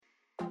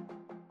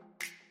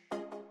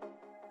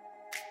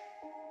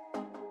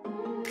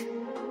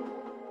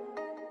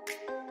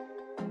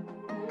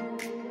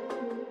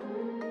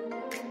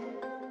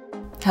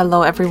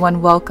Hello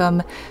everyone,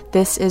 welcome.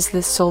 This is the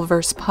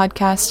Soulverse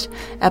podcast,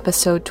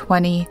 episode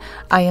 20.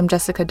 I am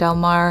Jessica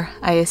Delmar.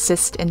 I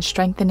assist in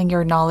strengthening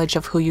your knowledge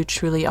of who you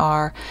truly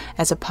are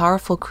as a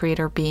powerful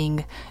creator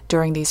being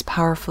during these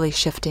powerfully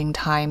shifting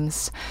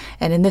times.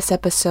 And in this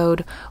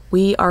episode,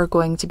 we are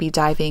going to be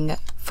diving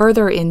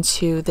further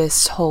into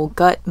this whole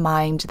gut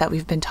mind that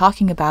we've been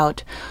talking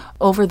about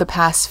over the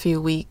past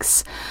few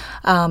weeks.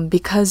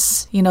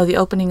 Because, the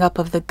opening up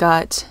of the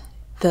gut,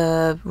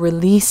 the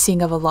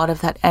releasing of a lot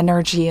of that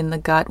energy in the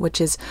gut, which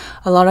is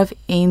a lot of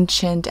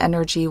ancient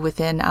energy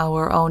within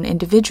our own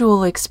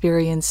individual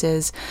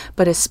experiences,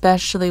 but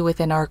especially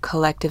within our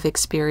collective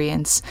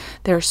experience.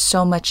 There's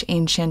so much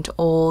ancient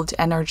old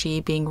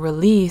energy being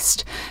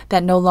released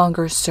that no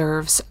longer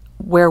serves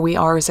where we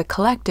are as a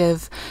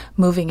collective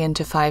moving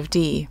into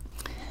 5D.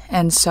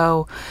 And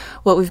so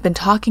what we've been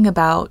talking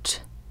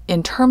about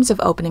in terms of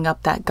opening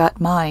up that gut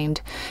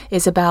mind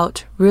is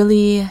about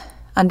really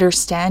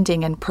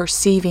understanding and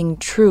perceiving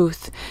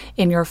truth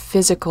in your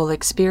physical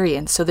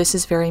experience. So this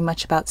is very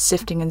much about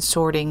sifting and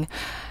sorting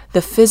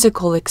the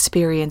physical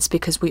experience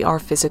because we are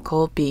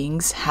physical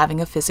beings having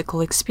a physical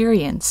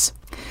experience.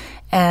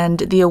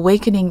 And the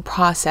awakening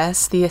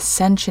process, the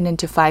ascension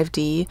into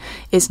 5D,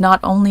 is not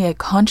only a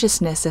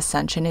consciousness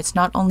ascension, it's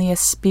not only a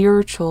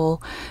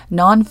spiritual,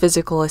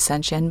 non-physical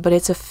ascension, but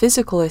it's a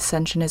physical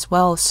ascension as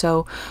well.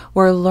 So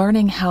we're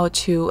learning how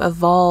to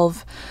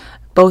evolve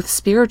both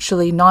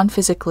spiritually,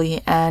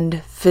 non-physically,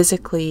 and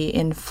physically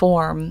in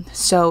form.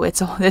 So it's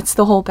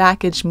the whole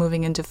package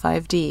moving into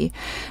 5D.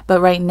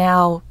 But right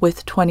now,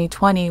 with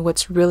 2020,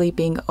 what's really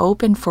being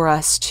open for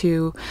us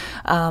to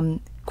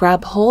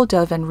grab hold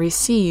of and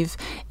receive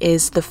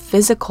is the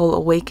physical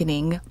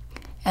awakening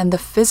and the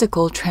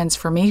physical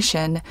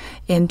transformation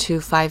into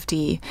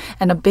 5D.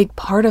 And a big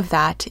part of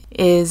that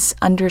is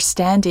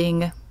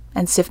understanding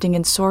and sifting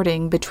and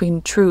sorting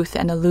between truth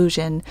and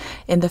illusion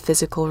in the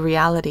physical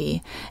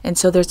reality. And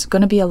so there's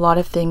going to be a lot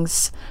of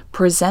things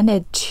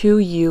presented to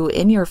you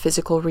in your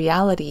physical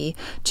reality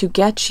to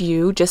get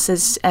you, just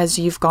as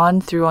you've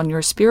gone through on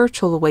your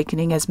spiritual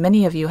awakening, as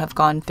many of you have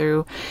gone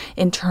through,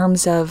 in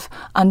terms of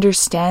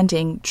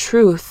understanding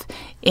truth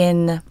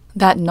in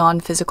that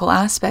non-physical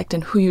aspect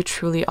and who you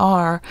truly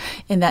are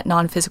in that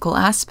non-physical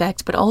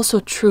aspect, but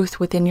also truth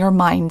within your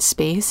mind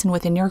space and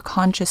within your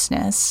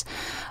consciousness.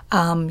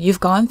 You've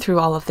gone through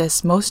all of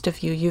this, most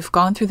of you. You've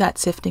gone through that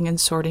sifting and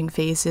sorting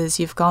phases.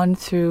 You've gone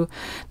through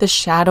the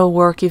shadow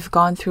work. You've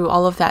gone through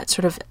all of that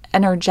sort of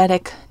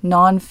energetic,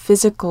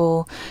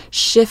 non-physical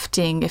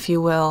shifting, if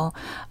you will.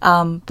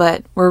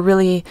 But we're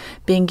really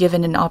being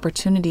given an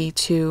opportunity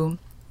to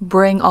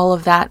bring all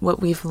of that,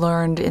 what we've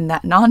learned in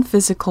that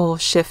non-physical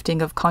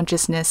shifting of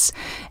consciousness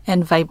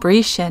and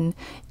vibration,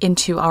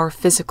 into our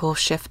physical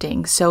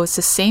shifting. So it's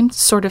the same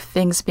sort of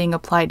things being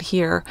applied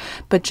here,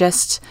 but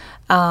just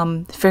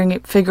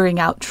figuring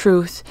out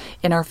truth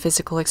in our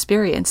physical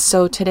experience.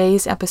 So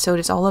today's episode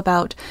is all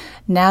about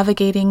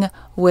navigating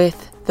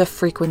with the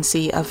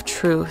frequency of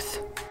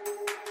truth.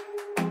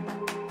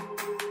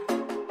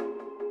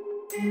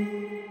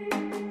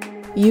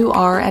 You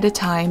are at a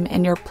time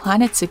in your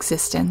planet's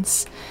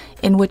existence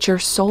in which your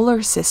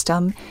solar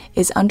system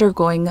is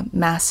undergoing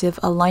massive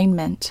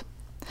alignment.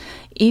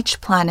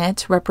 Each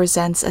planet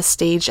represents a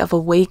stage of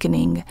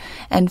awakening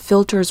and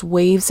filters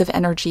waves of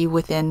energy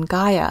within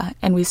Gaia.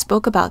 And we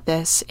spoke about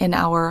this in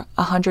our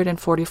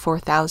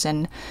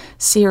 144,000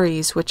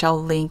 series, which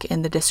I'll link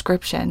in the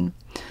description.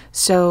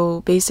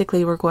 So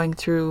basically, we're going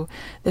through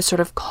this sort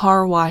of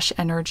car wash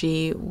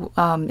energy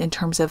in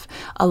terms of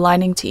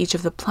aligning to each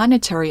of the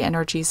planetary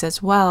energies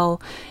as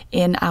well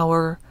in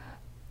our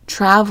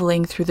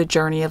traveling through the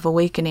journey of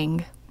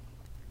awakening.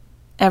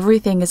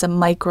 Everything is a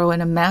micro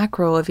and a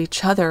macro of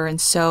each other,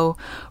 and so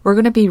we're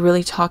going to be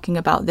really talking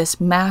about this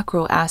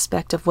macro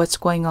aspect of what's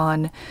going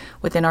on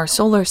within our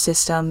solar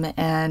system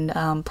and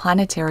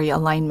planetary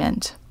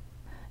alignment.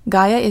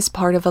 Gaia is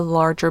part of a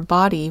larger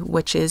body,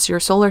 which is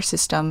your solar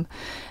system.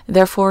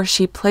 Therefore,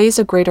 she plays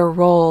a greater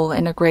role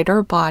in a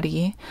greater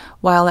body,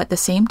 while at the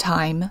same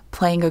time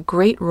playing a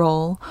great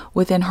role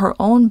within her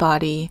own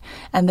body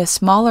and the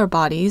smaller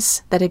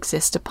bodies that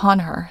exist upon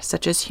her,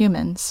 such as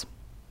humans.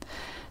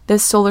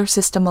 This solar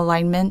system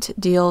alignment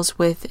deals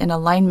with an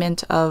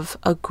alignment of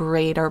a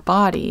greater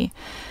body.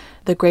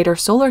 The greater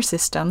solar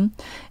system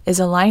is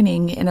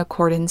aligning in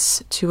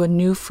accordance to a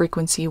new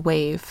frequency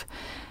wave,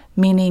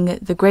 meaning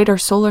the greater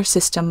solar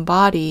system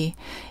body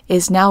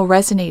is now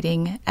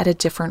resonating at a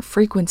different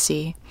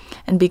frequency.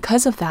 And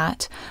because of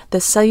that,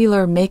 the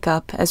cellular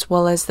makeup as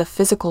well as the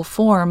physical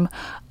form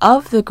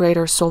of the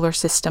greater solar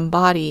system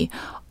body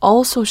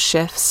also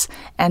shifts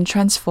and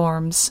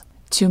transforms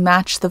to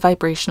match the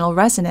vibrational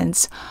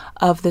resonance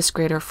of this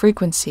greater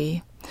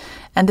frequency.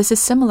 And this is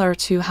similar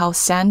to how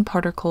sand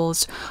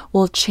particles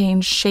will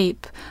change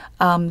shape.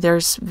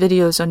 There's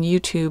videos on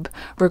YouTube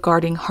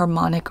regarding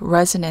harmonic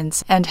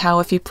resonance and how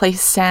if you place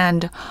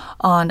sand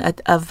on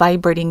a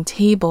vibrating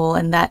table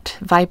and that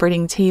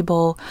vibrating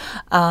table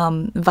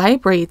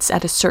vibrates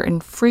at a certain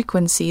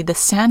frequency, the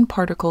sand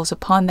particles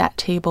upon that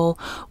table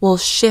will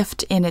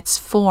shift in its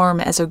form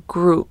as a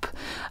group.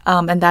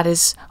 And that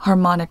is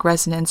harmonic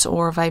resonance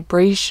or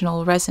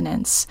vibrational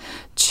resonance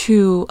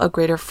to a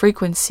greater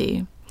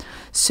frequency.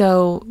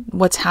 So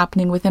what's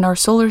happening within our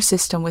solar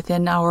system,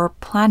 within our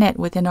planet,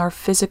 within our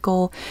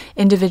physical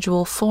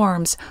individual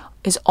forms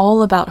is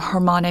all about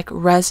harmonic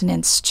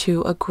resonance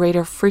to a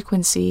greater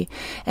frequency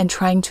and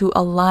trying to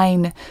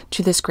align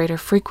to this greater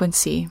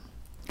frequency.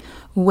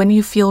 When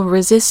you feel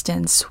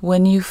resistance,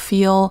 when you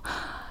feel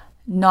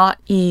not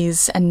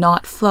ease and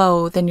not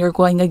flow, then you're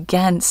going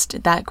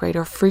against that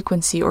greater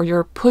frequency, or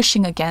you're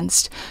pushing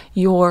against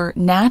your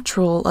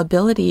natural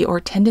ability or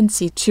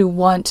tendency to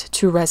want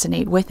to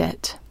resonate with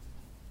it.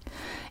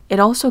 It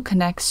also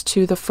connects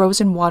to the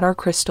frozen water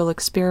crystal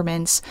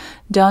experiments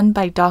done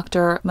by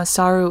Dr.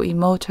 Masaru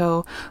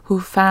Emoto, who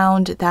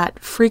found that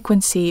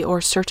frequency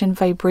or certain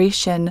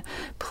vibration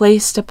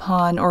placed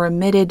upon or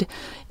emitted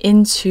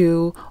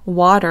into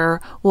water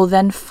will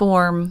then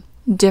form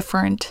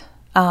different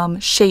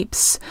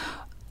shapes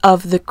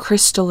of the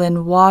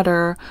crystalline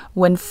water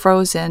when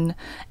frozen,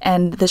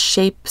 and the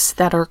shapes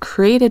that are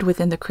created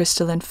within the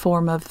crystalline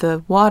form of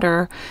the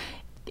water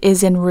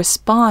is in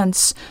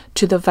response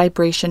to the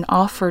vibration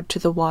offered to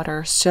the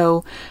water.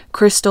 So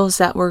crystals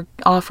that were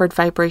offered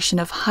vibration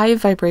of high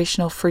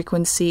vibrational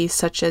frequency,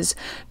 such as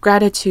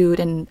gratitude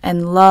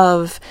and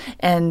love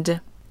and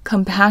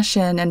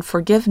compassion and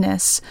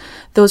forgiveness,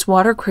 those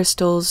water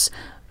crystals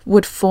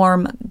would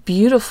form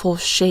beautiful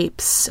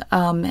shapes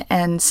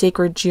and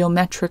sacred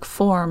geometric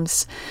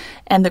forms.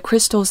 And the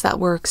crystals that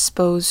were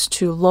exposed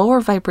to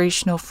lower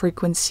vibrational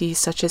frequencies,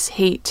 such as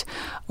hate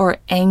or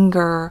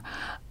anger,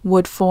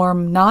 would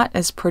form not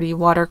as pretty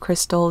water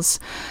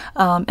crystals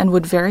and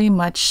would very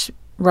much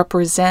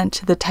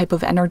represent the type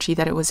of energy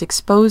that it was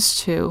exposed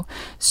to.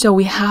 So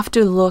we have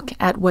to look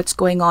at what's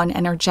going on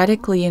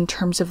energetically in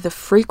terms of the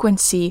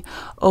frequency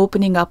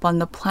opening up on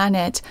the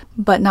planet,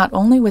 but not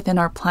only within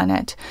our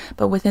planet,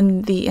 but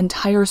within the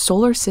entire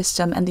solar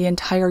system and the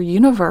entire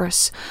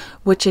universe,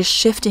 which is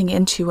shifting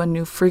into a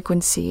new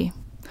frequency.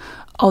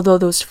 Although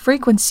those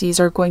frequencies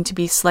are going to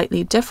be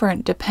slightly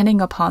different depending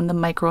upon the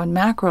micro and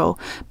macro,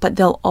 but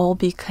they'll all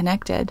be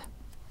connected.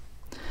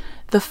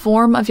 The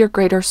form of your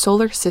greater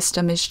solar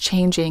system is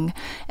changing,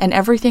 and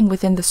everything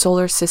within the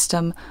solar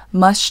system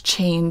must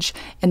change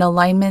in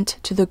alignment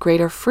to the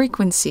greater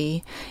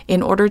frequency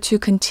in order to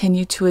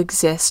continue to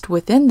exist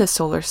within the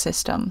solar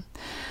system.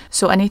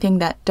 So anything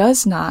that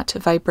does not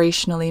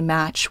vibrationally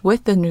match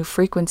with the new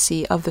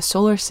frequency of the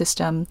solar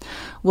system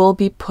will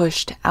be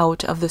pushed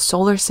out of the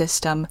solar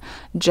system,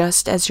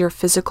 just as your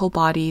physical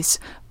bodies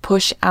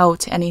push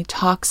out any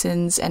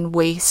toxins and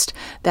waste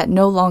that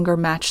no longer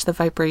match the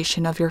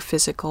vibration of your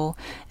physical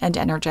and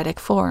energetic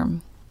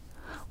form.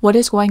 What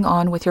is going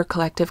on with your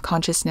collective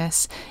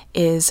consciousness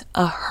is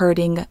a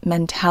herding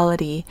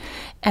mentality.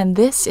 And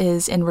this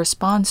is in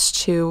response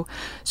to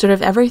sort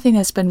of everything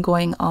that's been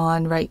going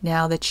on right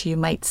now that you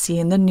might see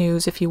in the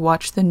news if you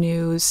watch the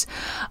news,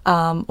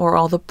 or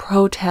all the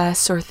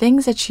protests or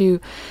things that you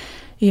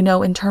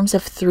know, in terms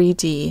of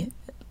 3D.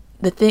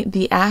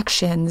 The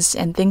actions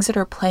and things that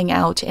are playing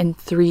out in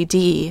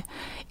 3D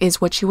is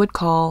what you would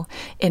call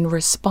in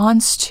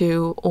response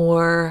to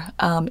or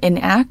in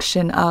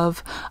action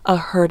of a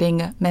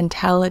herding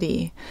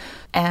mentality.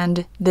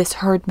 And this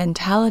herd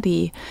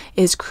mentality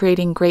is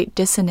creating great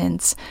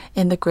dissonance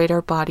in the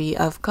greater body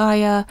of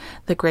Gaia,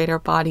 the greater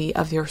body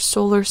of your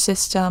solar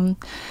system,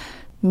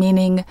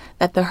 meaning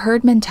that the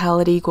herd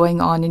mentality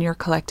going on in your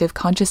collective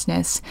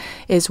consciousness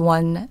is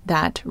one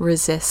that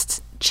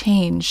resists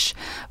change.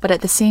 But at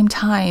the same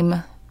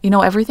time,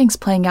 everything's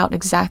playing out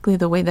exactly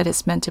the way that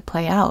it's meant to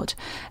play out.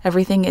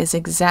 Everything is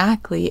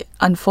exactly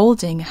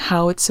unfolding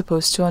how it's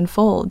supposed to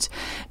unfold.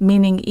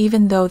 Meaning,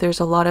 even though there's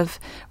a lot of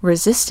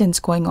resistance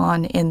going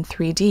on in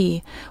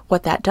 3D,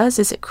 what that does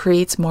is it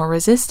creates more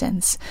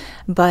resistance.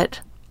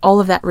 But all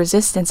of that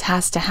resistance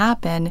has to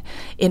happen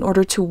in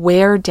order to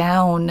wear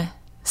down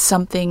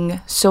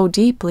something so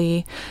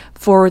deeply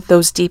for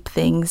those deep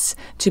things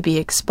to be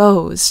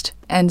exposed.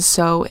 And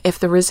so if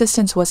the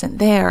resistance wasn't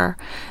there,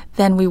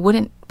 then we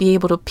wouldn't be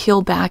able to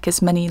peel back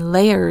as many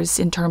layers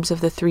in terms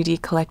of the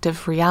 3D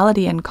collective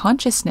reality and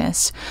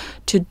consciousness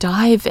to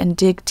dive and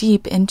dig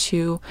deep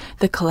into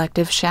the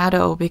collective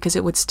shadow, because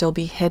it would still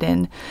be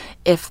hidden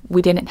if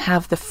we didn't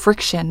have the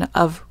friction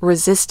of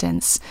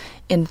resistance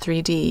in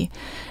 3D.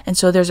 And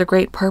so there's a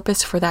great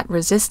purpose for that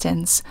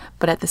resistance,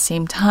 but at the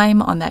same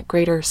time, on that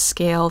greater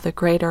scale, the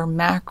greater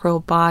macro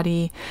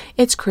body,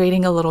 it's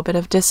creating a little bit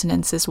of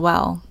dissonance as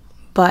well.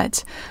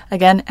 But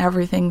again,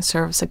 everything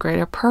serves a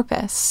greater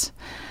purpose.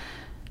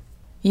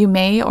 You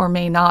may or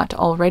may not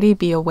already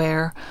be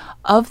aware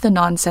of the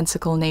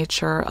nonsensical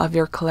nature of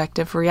your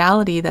collective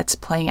reality that's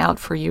playing out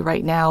for you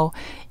right now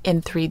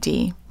in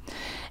 3D.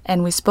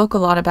 And we spoke a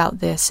lot about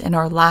this in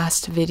our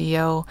last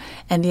video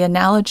and the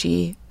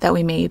analogy that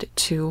we made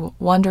to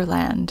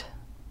Wonderland.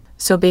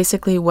 So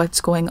basically what's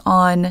going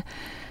on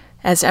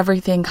as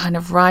everything kind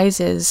of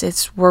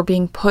rises, we're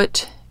being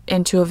put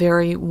into a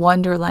very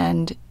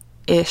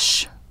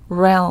Wonderland-ish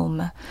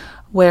realm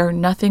where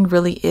nothing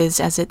really is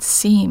as it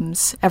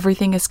seems.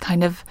 Everything is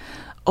kind of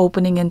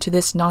opening into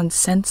this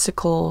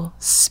nonsensical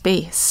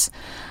space.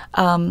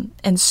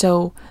 And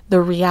so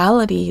the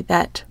reality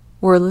that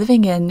we're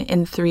living in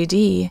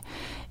 3D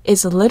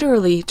is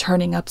literally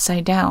turning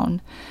upside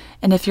down.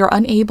 And if you're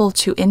unable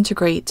to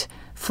integrate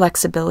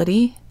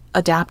flexibility,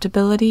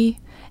 adaptability,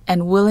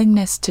 and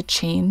willingness to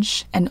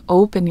change and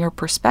open your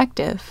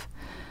perspective,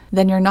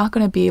 then you're not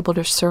going to be able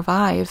to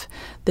survive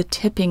the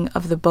tipping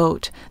of the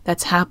boat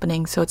that's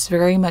happening. So it's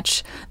very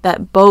much,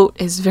 that boat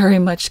is very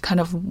much kind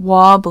of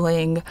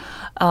wobbling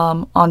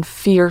on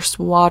fierce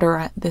water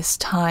at this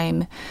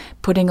time,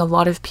 putting a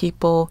lot of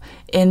people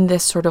in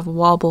this sort of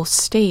wobble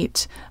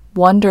state,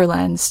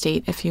 Wonderland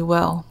state, if you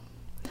will.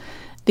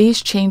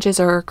 These changes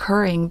are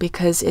occurring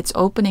because it's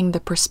opening the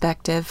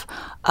perspective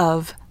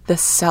of the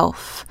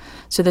self.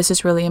 So this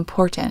is really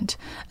important.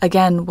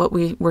 Again, what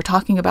we were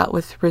talking about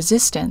with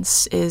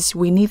resistance is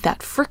we need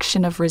that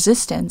friction of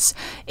resistance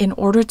in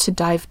order to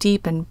dive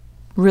deep and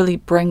really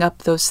bring up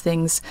those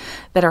things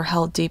that are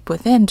held deep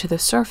within to the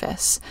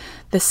surface.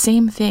 The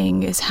same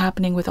thing is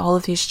happening with all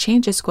of these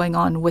changes going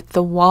on, with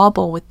the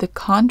wobble, with the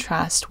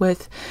contrast,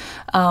 with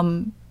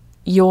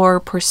your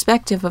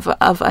perspective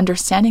of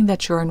understanding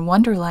that you're in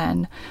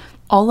Wonderland.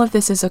 All of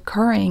this is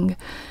occurring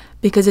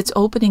because it's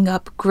opening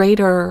up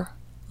greater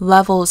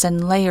levels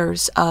and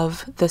layers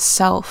of the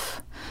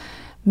self,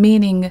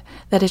 meaning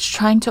that it's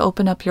trying to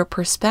open up your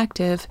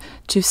perspective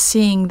to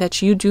seeing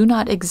that you do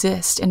not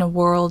exist in a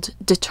world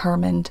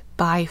determined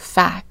by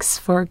facts,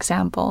 for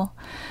example,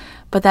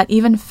 but that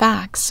even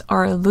facts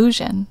are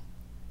illusion.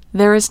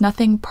 There is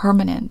nothing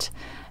permanent.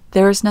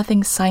 There is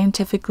nothing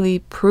scientifically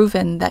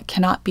proven that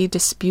cannot be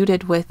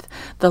disputed with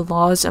the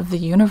laws of the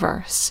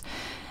universe.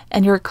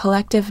 And your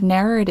collective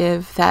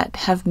narrative that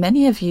have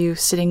many of you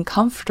sitting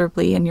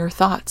comfortably in your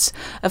thoughts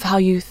of how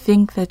you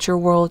think that your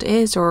world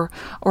is or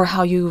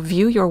how you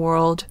view your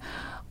world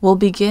will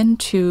begin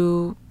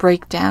to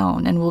break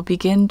down and will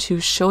begin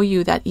to show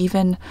you that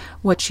even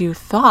what you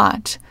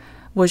thought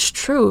was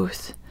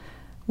truth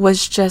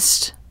was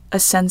just a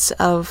sense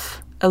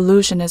of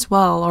illusion as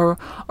well,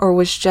 or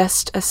was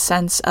just a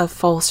sense of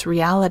false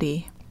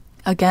reality.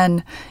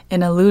 Again,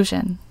 an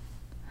illusion.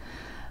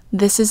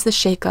 This is the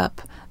shakeup,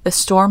 the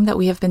storm that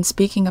we have been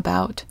speaking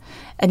about,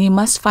 and you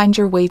must find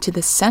your way to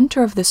the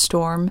center of the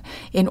storm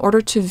in order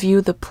to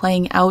view the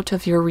playing out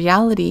of your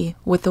reality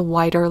with a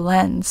wider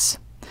lens.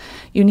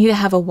 You need to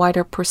have a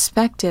wider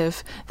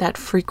perspective, that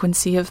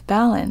frequency of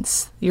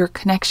balance, your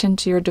connection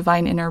to your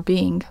divine inner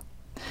being.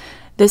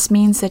 This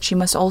means that you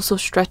must also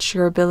stretch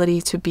your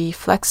ability to be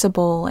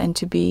flexible and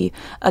to be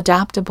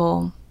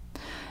adaptable.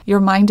 Your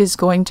mind is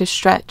going to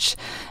stretch,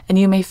 and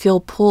you may feel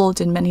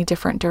pulled in many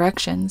different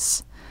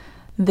directions.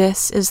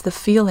 This is the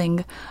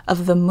feeling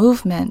of the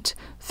movement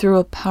through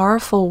a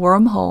powerful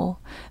wormhole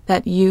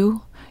that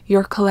you,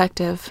 your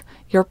collective,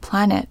 your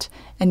planet,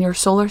 and your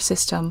solar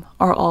system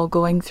are all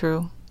going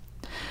through.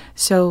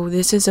 So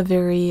this is a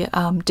very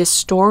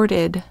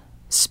distorted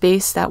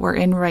space that we're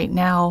in right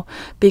now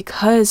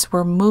because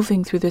we're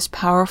moving through this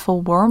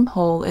powerful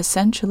wormhole,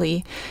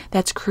 essentially,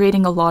 that's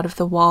creating a lot of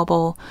the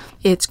wobble.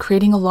 It's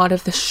creating a lot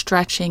of the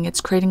stretching.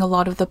 It's creating a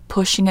lot of the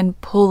pushing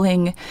and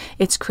pulling.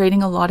 It's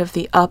creating a lot of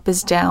the up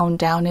is down,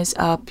 down is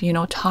up,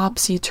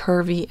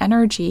 topsy-turvy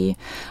energy,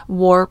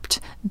 warped,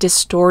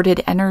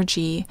 distorted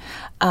energy,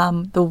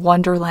 the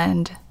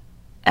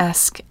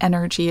Wonderland-esque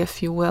energy,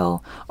 if you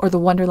will, or the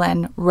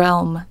Wonderland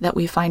realm that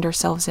we find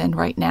ourselves in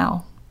right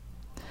now.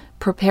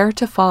 Prepare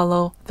to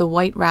follow the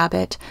white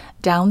rabbit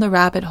down the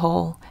rabbit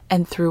hole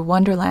and through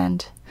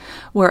Wonderland,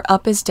 where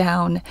up is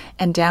down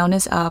and down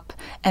is up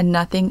and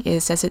nothing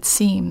is as it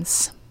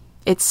seems.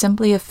 It's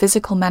simply a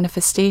physical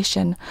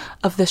manifestation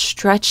of the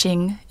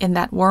stretching in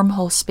that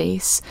wormhole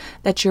space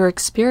that you're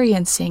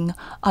experiencing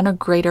on a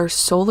greater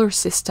solar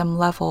system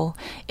level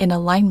in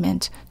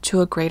alignment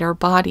to a greater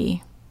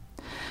body.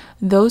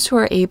 Those who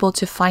are able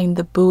to find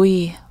the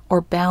buoy or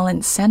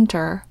balance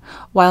center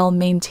while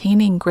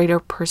maintaining greater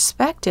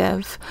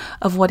perspective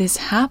of what is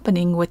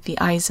happening with the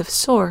eyes of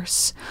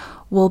Source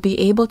will be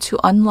able to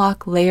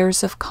unlock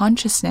layers of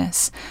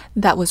consciousness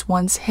that was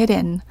once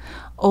hidden,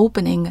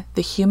 opening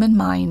the human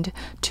mind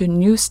to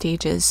new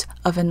stages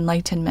of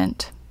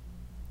enlightenment.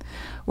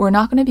 We're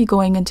not going to be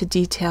going into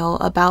detail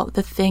about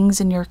the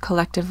things in your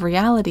collective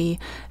reality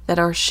that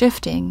are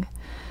shifting.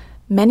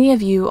 Many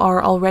of you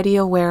are already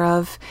aware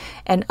of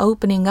and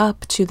opening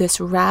up to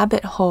this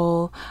rabbit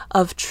hole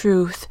of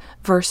truth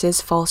versus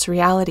false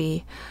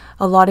reality.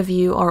 A lot of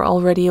you are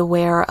already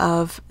aware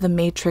of the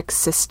matrix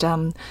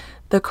system,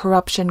 the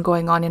corruption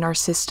going on in our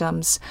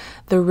systems,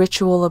 the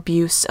ritual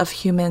abuse of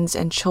humans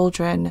and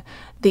children,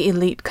 the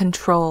elite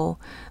control,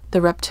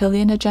 the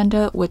reptilian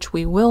agenda, which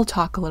we will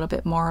talk a little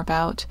bit more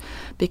about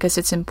because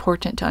it's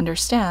important to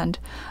understand.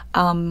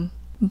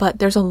 But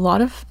there's a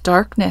lot of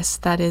darkness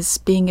that is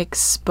being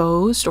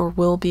exposed or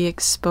will be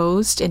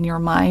exposed in your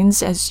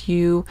minds as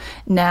you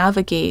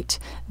navigate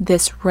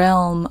this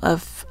realm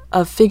of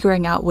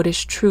figuring out what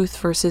is truth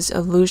versus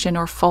illusion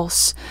or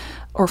false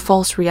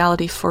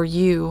reality for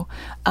you,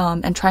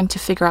 and trying to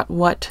figure out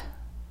what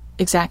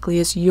exactly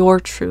is your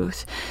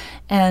truth.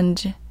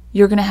 And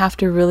you're going to have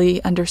to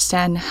really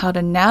understand how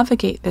to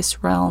navigate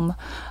this realm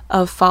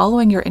of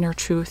following your inner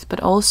truth,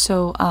 but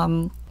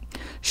also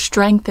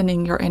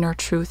strengthening your inner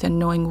truth and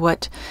knowing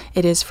what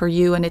it is for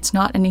you. And it's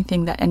not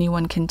anything that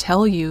anyone can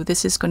tell you.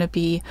 This is going to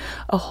be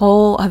a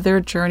whole other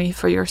journey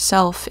for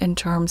yourself in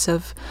terms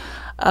of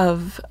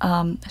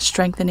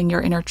strengthening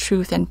your inner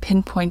truth and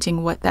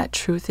pinpointing what that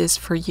truth is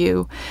for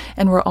you.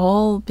 And we're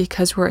all,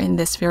 because we're in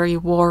this very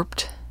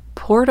warped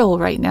portal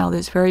right now,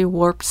 this very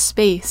warped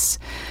space,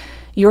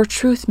 your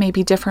truth may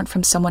be different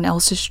from someone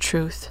else's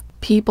truth.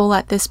 People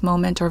at this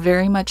moment are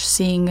very much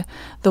seeing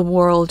the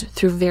world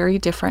through very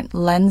different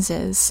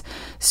lenses.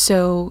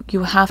 So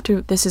you have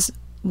to, this is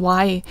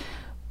why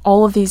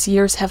all of these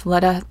years have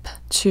led up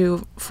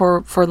to,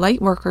 for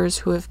light workers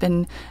who have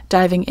been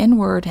diving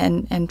inward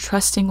and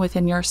trusting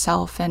within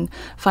yourself and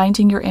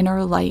finding your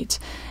inner light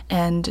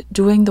and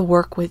doing the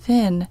work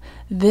within.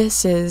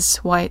 This is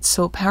why it's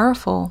so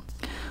powerful,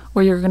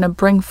 where you're going to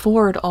bring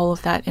forward all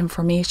of that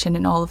information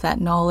and all of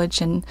that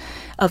knowledge and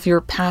of your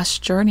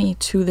past journey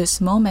to this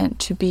moment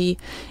to be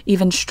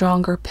even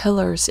stronger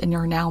pillars in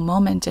your now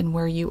moment and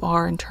where you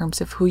are in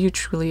terms of who you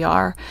truly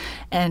are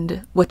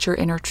and what your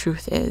inner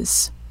truth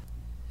is.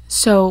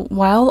 So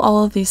while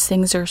all of these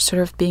things are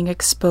sort of being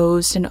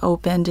exposed and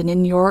opened, and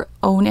in your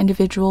own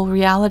individual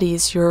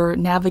realities, you're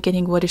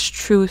navigating what is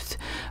truth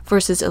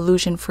versus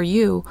illusion for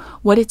you,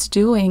 what it's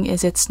doing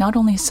is it's not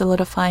only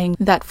solidifying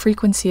that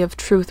frequency of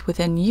truth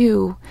within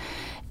you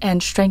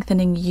and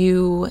strengthening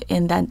you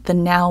in that the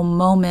now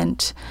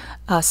moment,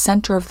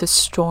 center of the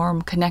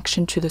storm,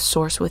 connection to the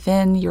source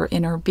within your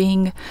inner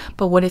being,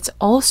 but what it's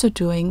also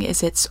doing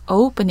is it's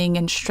opening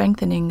and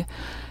strengthening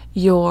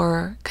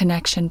your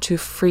connection to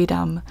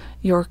freedom,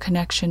 your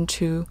connection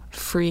to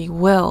free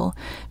will,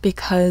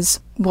 because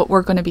what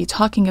we're going to be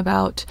talking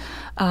about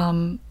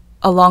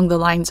along the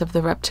lines of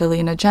the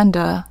reptilian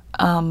agenda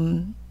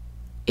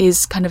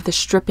is kind of the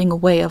stripping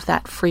away of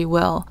that free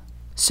will.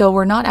 So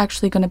we're not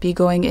actually going to be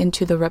going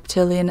into the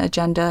reptilian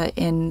agenda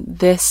in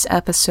this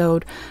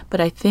episode, but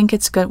I think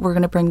it's good. We're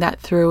going to bring that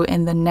through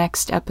in the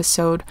next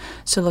episode,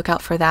 so look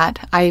out for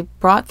that. I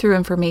brought through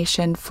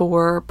information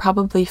for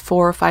probably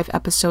 4 or 5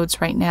 episodes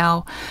right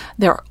now.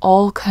 They're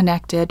all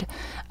connected.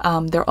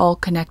 They're all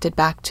connected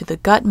back to the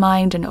gut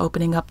mind and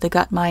opening up the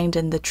gut mind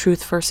and the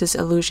truth versus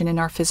illusion in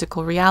our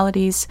physical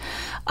realities,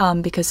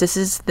 because this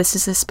is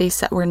the space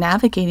that we're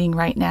navigating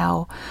right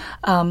now.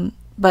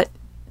 But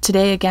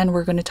today, again,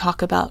 we're going to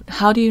talk about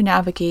how do you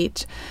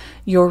navigate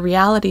your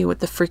reality with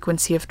the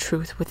frequency of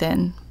truth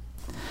within.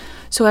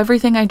 So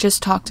everything I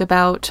just talked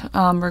about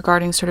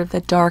regarding sort of the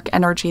dark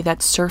energy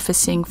that's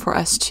surfacing for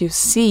us to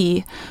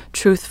see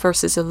truth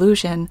versus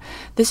illusion,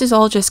 this is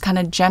all just kind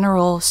of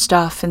general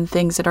stuff and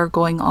things that are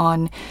going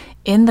on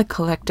in the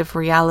collective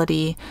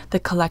reality, the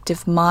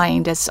collective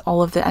mind, as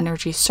all of the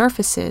energy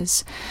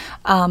surfaces,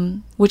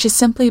 which is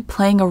simply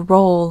playing a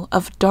role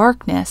of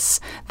darkness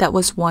that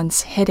was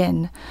once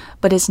hidden,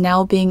 but is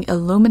now being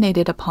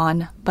illuminated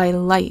upon by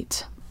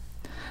light.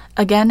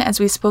 Again, as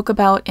we spoke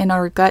about in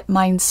our Gut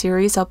Mind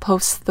series, I'll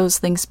post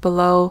those links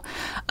below.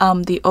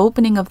 The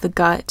opening of the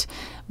gut,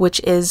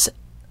 which is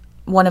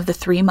one of the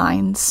 3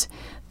 minds,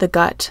 the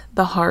gut,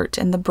 the heart,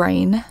 and the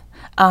brain.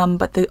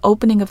 But the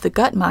opening of the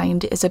gut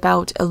mind is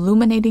about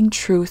illuminating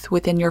truth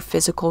within your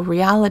physical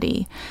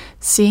reality,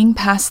 seeing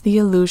past the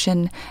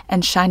illusion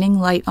and shining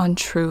light on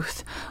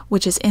truth,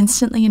 which is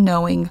instantly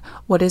knowing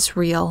what is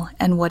real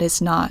and what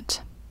is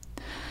not.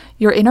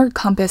 Your inner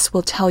compass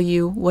will tell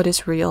you what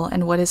is real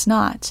and what is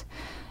not.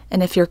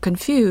 And if you're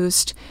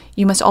confused,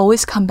 you must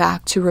always come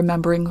back to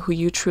remembering who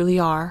you truly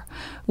are,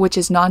 which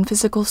is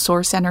non-physical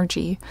source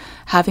energy,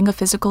 having a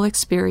physical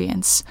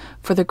experience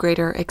for the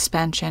greater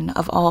expansion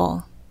of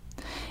all.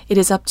 It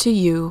is up to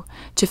you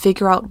to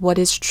figure out what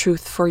is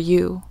truth for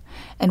you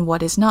and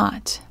what is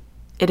not.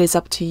 It is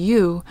up to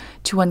you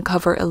to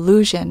uncover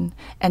illusion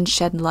and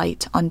shed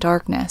light on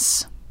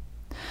darkness.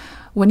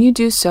 When you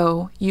do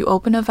so, you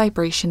open a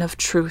vibration of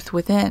truth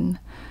within,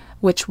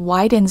 which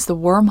widens the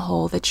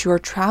wormhole that you are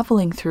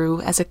traveling through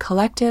as a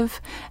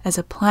collective, as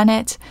a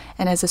planet,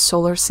 and as a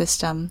solar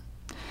system.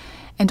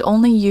 And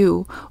only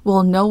you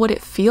will know what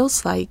it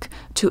feels like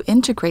to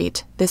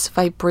integrate this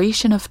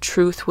vibration of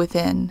truth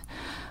within,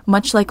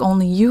 much like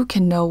only you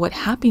can know what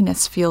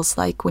happiness feels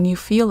like when you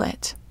feel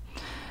it.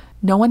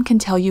 No one can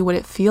tell you what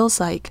it feels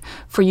like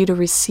for you to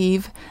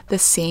receive the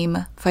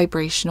same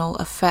vibrational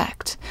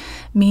effect.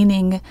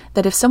 Meaning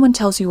that if someone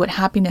tells you what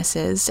happiness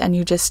is and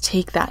you just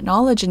take that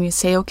knowledge and you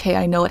say, okay,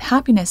 I know what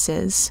happiness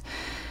is,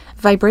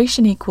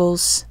 vibration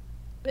equals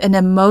an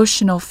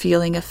emotional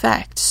feeling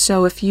effect.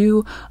 So if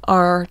you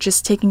are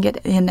just taking it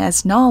in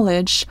as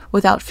knowledge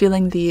without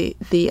feeling the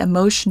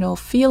emotional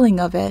feeling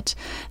of it,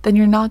 then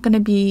you're not going to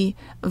be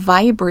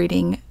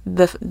vibrating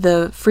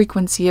the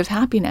frequency of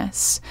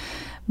happiness.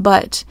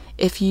 But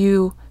if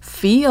you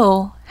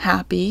feel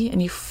happy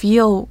and you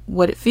feel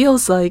what it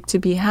feels like to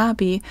be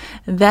happy,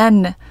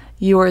 then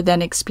you are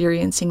then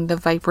experiencing the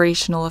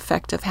vibrational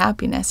effect of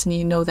happiness, and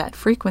you know that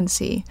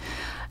frequency,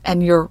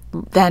 and you're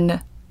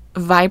then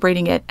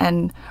vibrating it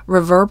and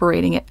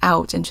reverberating it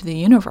out into the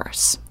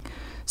universe.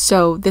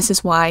 So this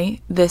is why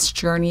this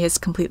journey is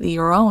completely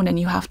your own, and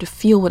you have to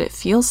feel what it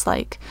feels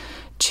like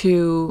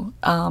to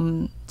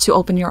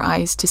open your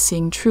eyes to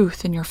seeing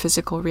truth in your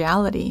physical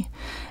reality.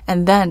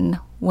 And then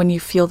when you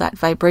feel that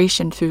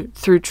vibration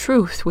through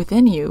truth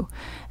within you,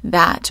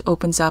 that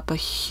opens up a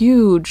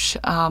huge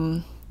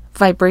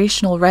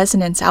vibrational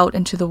resonance out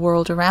into the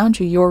world around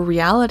you, your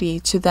reality,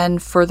 to then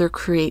further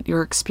create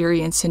your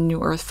experience in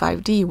New Earth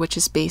 5D, which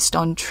is based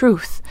on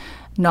truth,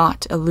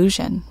 not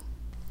illusion.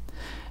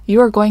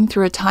 You are going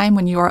through a time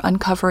when you are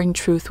uncovering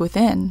truth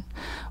within,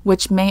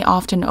 which may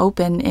often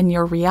open in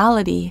your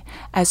reality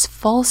as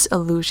false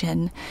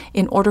illusion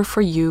in order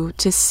for you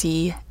to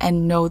see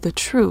and know the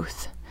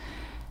truth.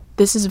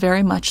 This is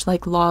very much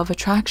like law of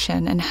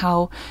attraction, and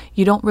how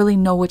you don't really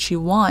know what you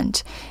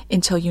want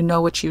until you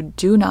know what you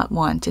do not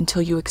want,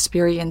 until you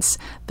experience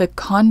the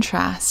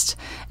contrast.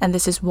 And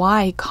this is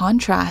why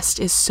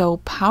contrast is so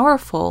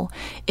powerful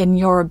in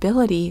your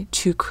ability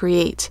to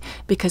create,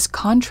 because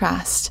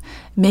contrast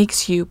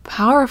makes you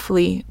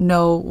powerfully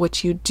know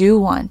what you do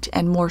want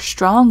and more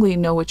strongly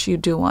know what you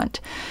do want.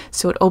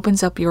 So it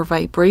opens up your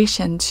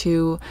vibration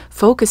to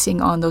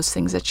focusing on those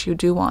things that you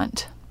do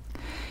want.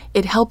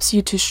 It helps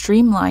you to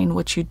streamline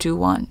what you do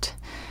want.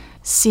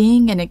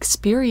 Seeing and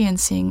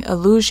experiencing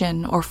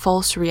illusion or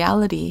false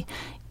reality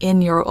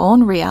in your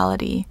own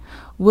reality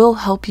will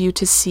help you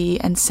to see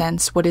and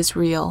sense what is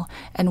real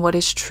and what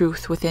is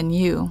truth within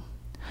you.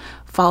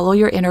 Follow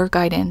your inner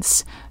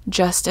guidance,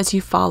 just as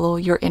you follow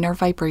your inner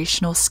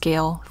vibrational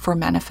scale for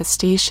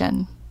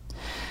manifestation.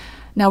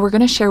 Now we're going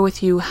to share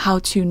with you how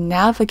to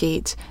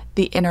navigate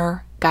the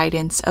inner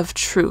guidance of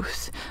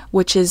truth,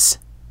 which is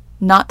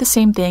not the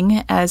same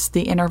thing as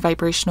the inner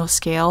vibrational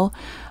scale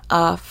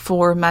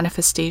for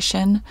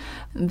manifestation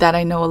that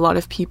I know a lot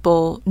of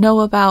people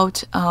know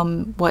about,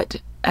 what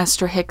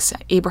Esther Hicks,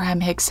 Abraham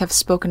Hicks have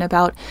spoken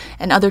about,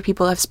 and other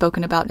people have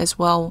spoken about as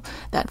well,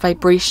 that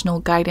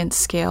vibrational guidance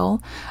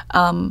scale.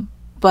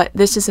 But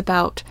this is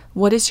about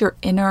what is your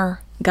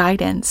inner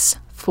guidance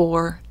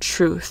for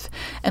truth.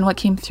 And what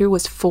came through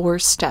was 4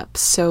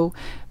 steps. So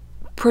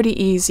pretty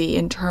easy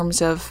in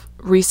terms of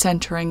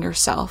recentering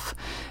yourself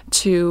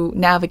to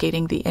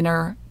navigating the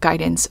inner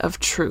guidance of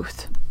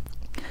truth.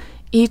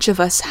 Each of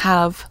us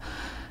have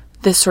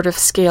this sort of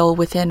scale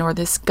within, or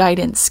this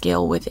guidance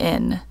scale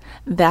within,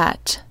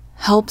 that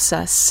helps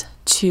us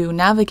to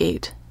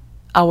navigate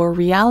our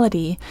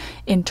reality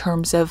in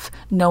terms of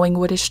knowing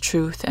what is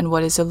truth and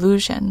what is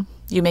illusion.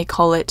 You may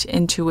call it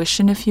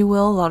intuition, if you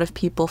will. A lot of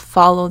people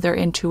follow their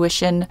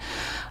intuition,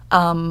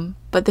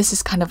 but this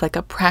is kind of like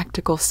a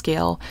practical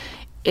scale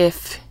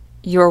if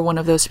you're one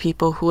of those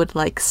people who would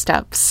like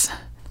steps.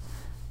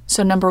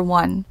 So number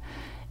 1,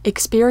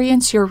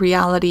 experience your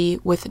reality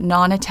with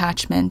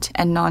non-attachment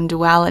and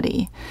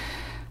non-duality.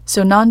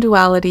 So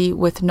non-duality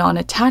with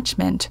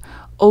non-attachment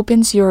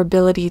opens your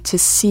ability to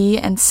see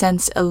and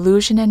sense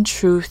illusion and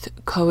truth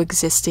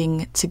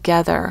coexisting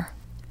together.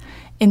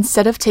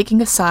 Instead of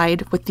taking a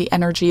side with the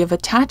energy of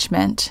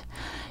attachment,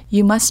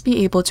 you must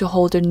be able to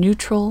hold a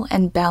neutral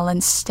and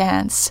balanced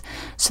stance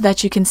so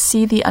that you can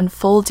see the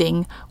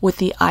unfolding with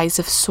the eyes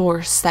of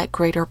Source, that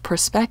greater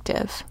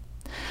perspective.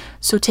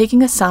 So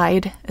taking a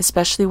side,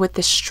 especially with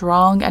this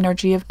strong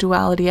energy of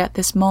duality at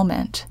this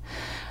moment,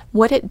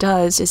 what it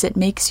does is it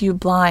makes you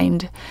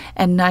blind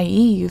and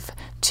naive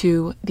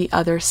to the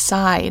other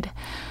side,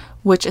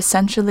 which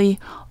essentially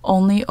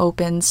only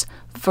opens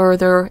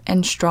further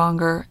and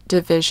stronger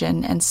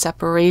division and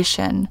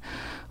separation,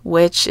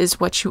 which is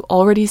what you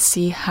already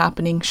see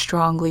happening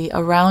strongly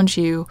around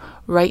you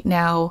right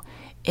now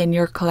in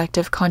your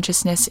collective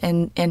consciousness,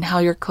 and in how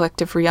your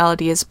collective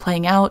reality is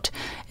playing out,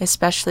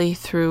 especially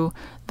through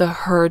the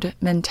herd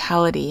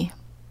mentality.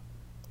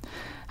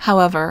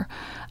 However,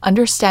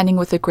 understanding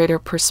with a greater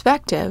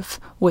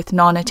perspective, with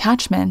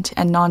non-attachment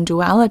and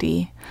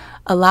non-duality,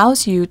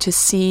 allows you to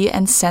see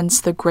and sense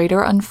the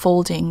greater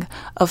unfolding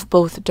of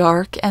both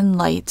dark and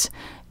light,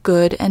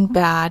 good and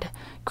bad,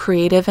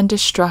 creative and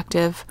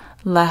destructive,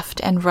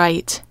 left and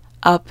right,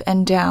 up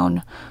and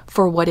down,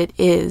 for what it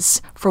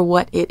is, for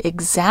what it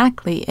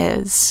exactly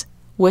is,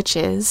 which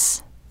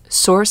is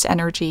Source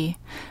energy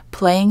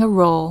playing a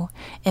role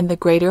in the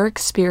greater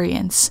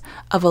experience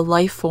of a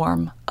life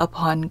form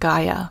upon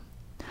Gaia.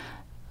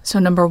 So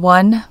number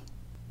 1,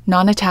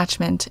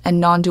 non-attachment and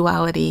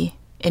non-duality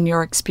in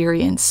your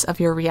experience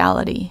of your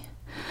reality.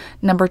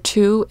 Number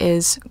 2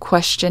 is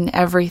question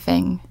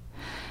everything.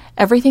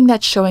 Everything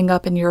that's showing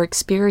up in your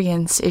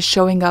experience is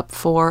showing up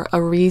for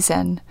a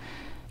reason.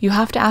 You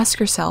have to ask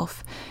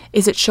yourself,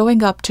 Is it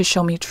showing up to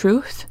show me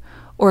truth,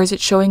 or is it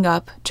showing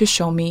up to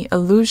show me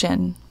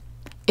illusion?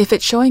 If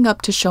it's showing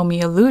up to show me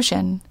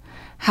illusion,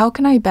 how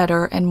can I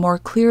better and more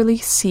clearly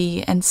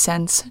see and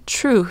sense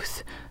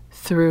truth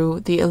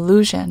through the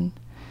illusion?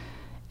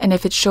 And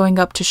if it's showing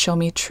up to show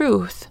me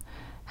truth,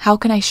 how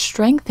can I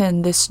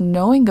strengthen this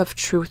knowing of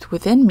truth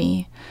within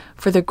me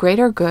for the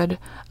greater good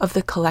of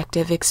the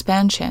collective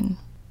expansion?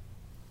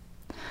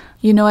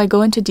 I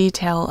go into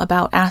detail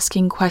about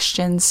asking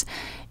questions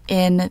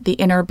in the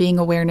Inner Being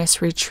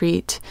Awareness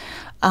Retreat,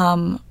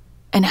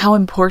 and how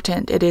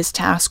important it is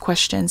to ask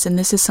questions. And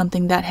this is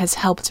something that has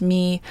helped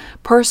me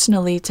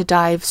personally to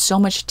dive so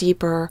much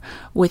deeper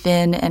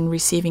within and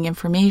receiving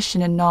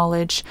information and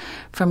knowledge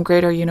from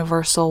greater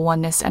universal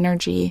oneness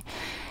energy.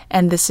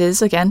 And this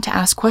is, again, to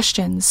ask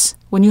questions.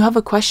 When you have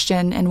a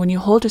question and when you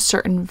hold a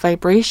certain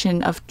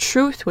vibration of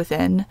truth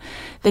within,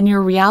 then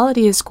your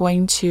reality is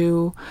going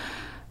to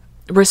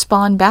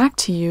respond back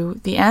to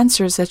you the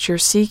answers that you're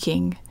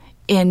seeking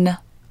in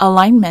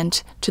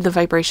alignment to the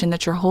vibration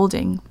that you're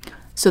holding.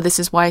 So this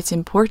is why it's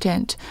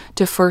important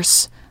to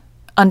first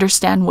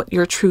understand what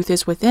your truth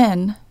is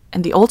within.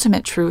 And the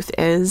ultimate truth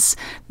is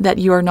that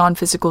you are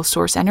non-physical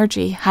source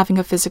energy, having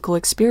a physical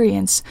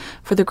experience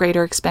for the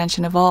greater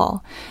expansion of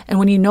all. And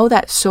when you know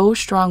that so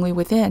strongly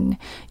within,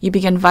 you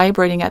begin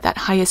vibrating at that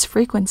highest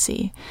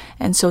frequency.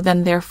 And so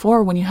then,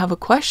 therefore, when you have a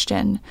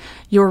question,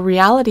 your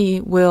reality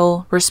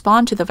will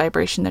respond to the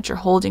vibration that you're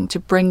holding to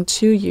bring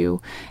to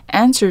you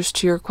answers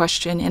to your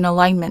question in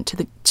alignment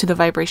to the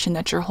vibration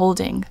that you're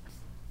holding.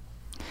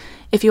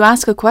 If you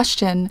ask a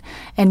question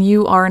and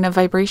you are in a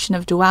vibration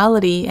of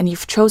duality and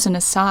you've chosen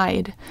a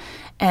side,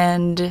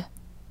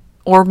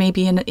 or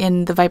maybe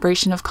in the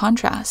vibration of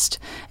contrast,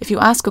 if you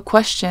ask a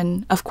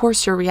question, of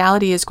course your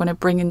reality is going to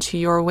bring into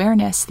your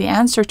awareness the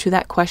answer to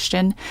that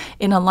question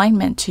in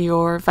alignment to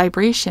your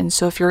vibration.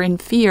 So if you're in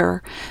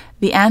fear,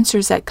 the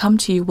answers that come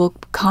to you will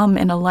come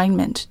in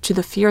alignment to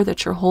the fear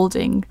that you're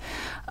holding.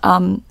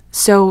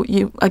 So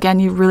you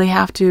really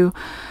have to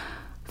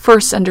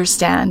first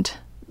understand,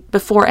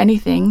 before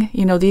anything,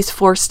 these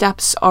 4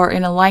 steps are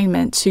in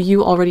alignment to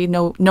you already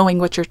knowing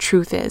what your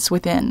truth is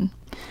within.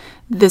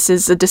 This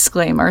is a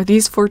disclaimer.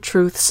 These 4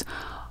 truths,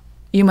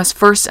 you must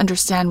first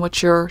understand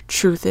what your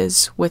truth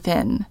is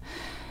within.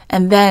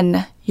 And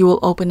then you will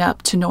open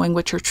up to knowing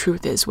what your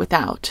truth is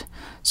without.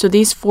 So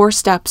these 4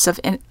 steps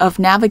of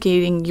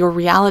navigating your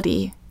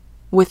reality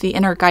with the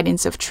inner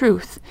guidance of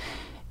truth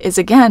is,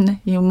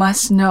 again, you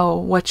must know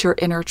what your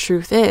inner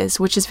truth is,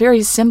 which is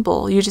very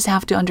simple. You just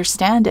have to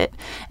understand it,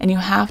 and you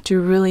have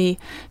to really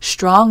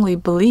strongly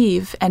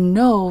believe and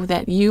know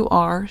that you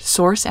are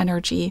source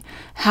energy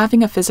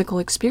having a physical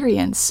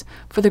experience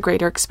for the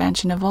greater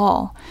expansion of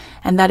all.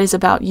 And that is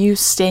about you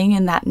staying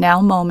in that now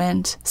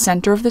moment,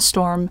 center of the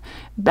storm,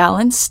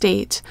 balanced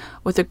state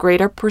with a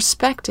greater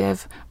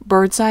perspective,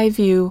 bird's eye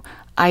view,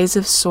 eyes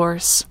of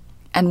source.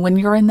 And when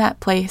you're in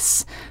that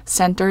place,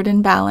 centered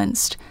and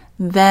balanced,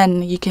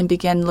 then you can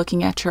begin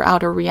looking at your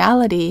outer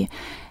reality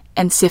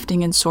and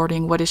sifting and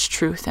sorting what is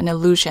truth and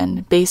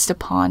illusion based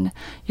upon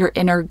your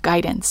inner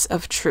guidance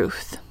of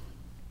truth.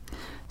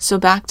 So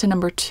back to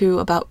number 2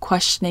 about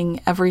questioning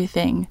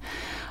everything.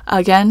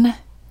 Again,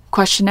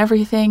 question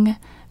everything.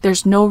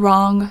 There's no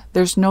wrong,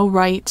 there's no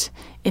right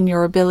in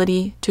your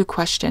ability to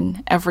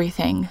question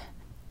everything.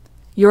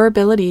 Your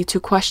ability to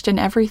question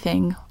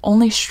everything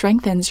only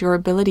strengthens your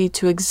ability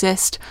to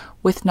exist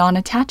with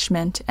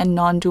non-attachment and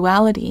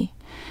non-duality.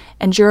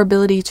 And your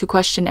ability to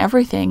question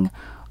everything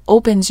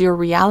opens your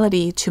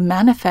reality to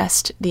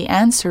manifest the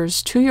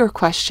answers to your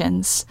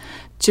questions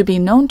to be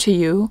known to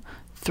you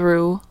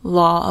through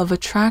law of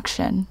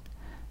attraction.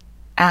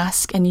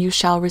 Ask and you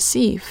shall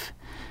receive.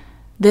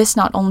 This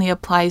not only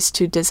applies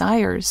to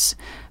desires,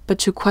 but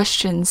to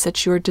questions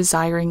that you are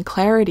desiring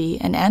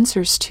clarity and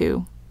answers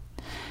to.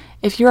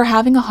 If you are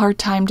having a hard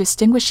time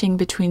distinguishing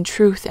between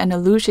truth and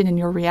illusion in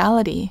your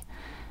reality,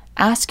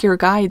 ask your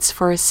guides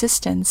for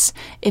assistance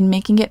in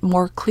making it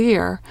more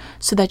clear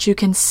so that you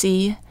can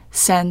see,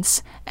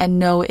 sense, and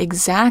know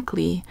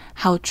exactly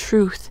how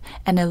truth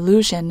and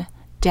illusion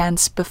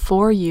dance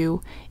before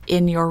you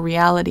in your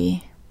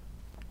reality.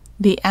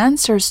 The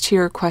answers to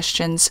your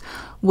questions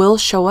will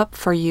show up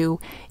for you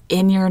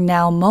in your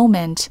now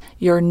moment,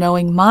 your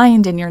knowing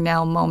mind in your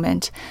now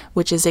moment,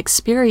 which is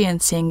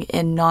experiencing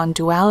in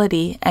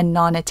non-duality and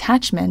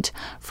non-attachment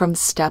from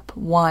step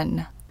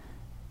 1.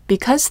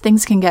 Because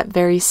things can get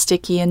very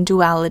sticky in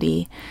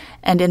duality,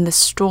 and in the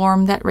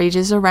storm that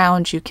rages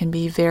around you can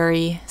be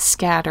very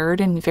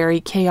scattered and very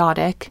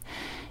chaotic,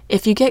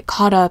 if you get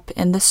caught up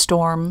in the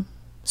storm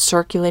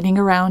circulating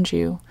around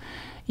you,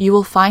 you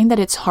will find that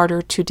it's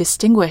harder to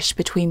distinguish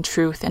between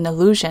truth and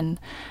illusion.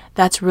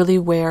 That's really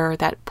where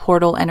that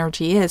portal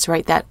energy is,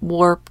 right? That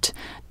warped,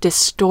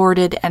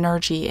 distorted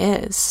energy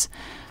is.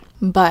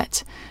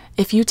 But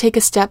if you take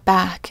a step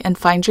back and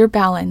find your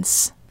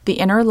balance, the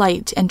inner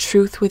light and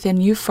truth within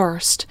you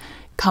first,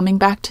 coming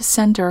back to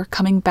center,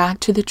 coming back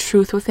to the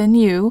truth within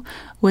you,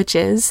 which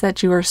is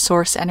that you are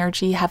source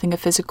energy having a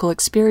physical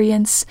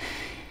experience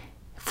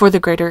for the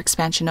greater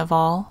expansion of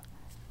all.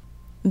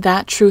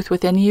 That truth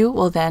within you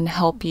will then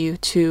help you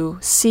to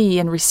see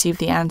and receive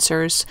the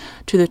answers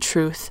to the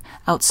truth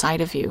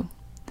outside of you.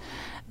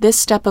 This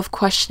step of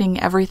questioning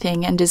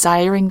everything and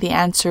desiring the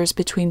answers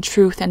between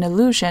truth and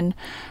illusion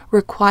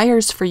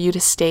requires for you to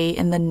stay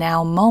in the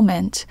now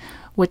moment,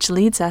 which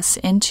leads us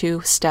into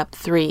step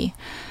 3.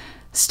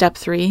 Step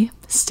 3,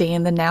 stay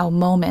in the now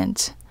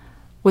moment.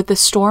 With the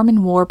storm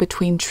and war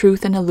between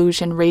truth and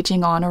illusion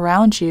raging on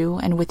around you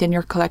and within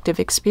your collective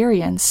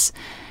experience,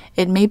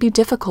 it may be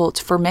difficult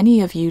for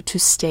many of you to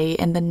stay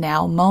in the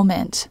now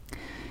moment.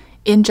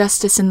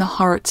 Injustice in the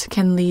heart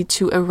can lead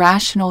to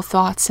irrational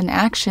thoughts and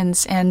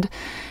actions, and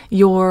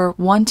your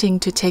wanting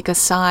to take a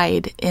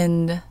side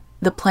in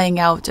the playing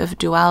out of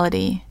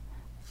duality.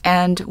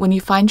 And when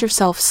you find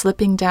yourself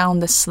slipping down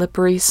the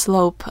slippery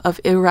slope of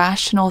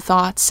irrational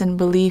thoughts and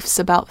beliefs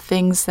about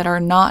things that are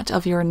not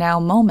of your now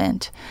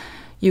moment,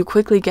 you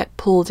quickly get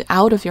pulled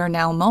out of your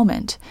now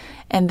moment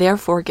and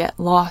therefore get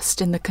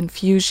lost in the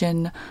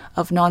confusion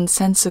of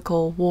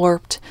nonsensical,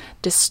 warped,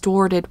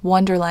 distorted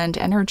wonderland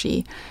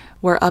energy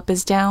where up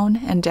is down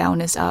and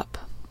down is up.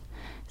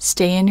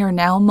 Stay in your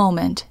now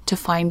moment to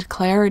find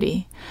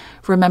clarity,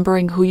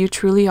 remembering who you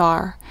truly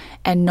are,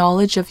 and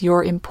knowledge of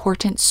your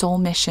important soul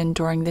mission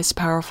during this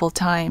powerful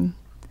time.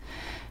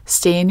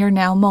 Stay in your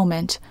now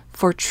moment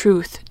for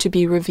truth to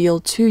be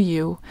revealed to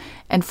you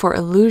and for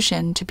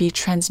illusion to be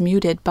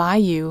transmuted by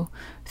you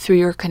through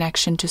your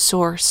connection to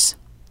Source.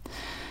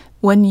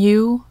 When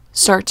you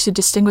start to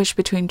distinguish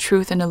between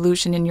truth and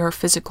illusion in your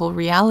physical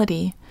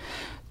reality,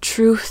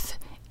 truth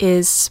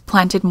is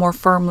planted more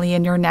firmly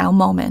in your now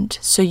moment.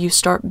 So you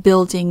start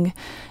building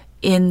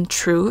in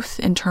truth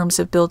in terms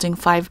of building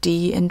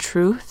 5D in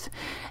truth.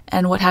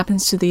 And what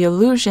happens to the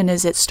illusion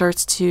is it's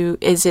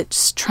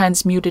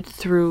transmuted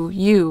through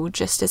you,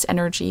 just as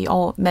energy,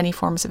 many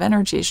forms of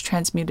energy is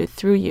transmuted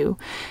through you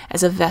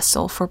as a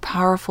vessel for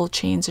powerful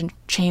change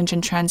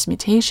and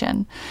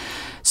transmutation.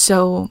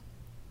 So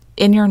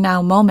in your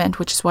now moment,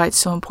 which is why it's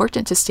so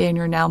important to stay in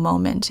your now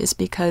moment, is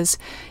because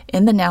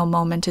in the now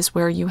moment is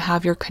where you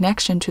have your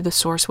connection to the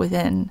source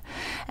within.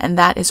 And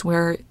that is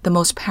where the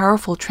most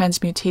powerful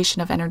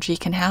transmutation of energy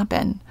can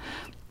happen.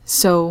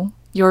 So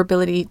your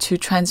ability to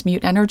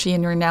transmute energy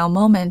in your now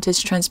moment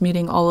is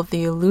transmuting all of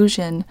the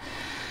illusion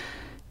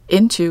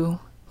into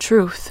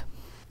truth.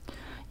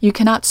 You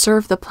cannot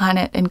serve the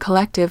planet and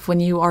collective when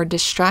you are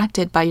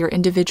distracted by your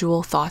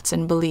individual thoughts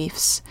and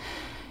beliefs.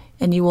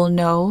 And you will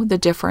know the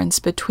difference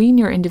between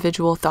your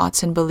individual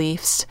thoughts and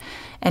beliefs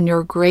and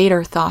your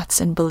greater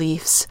thoughts and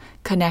beliefs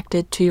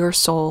connected to your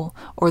soul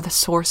or the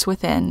source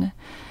within,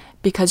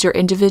 because your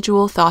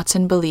individual thoughts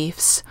and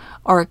beliefs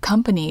are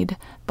accompanied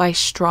by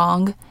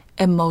strong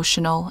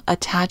emotional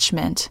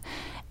attachment,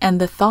 and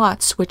the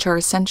thoughts, which are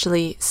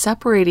essentially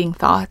separating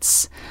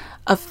thoughts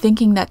of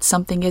thinking that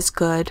something is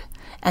good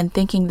and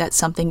thinking that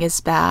something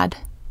is bad.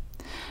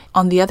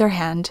 On the other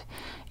hand,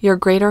 your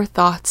greater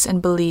thoughts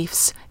and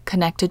beliefs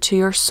connected to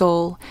your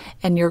soul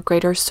and your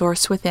greater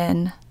source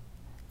within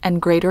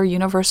and greater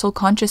universal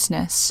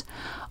consciousness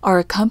are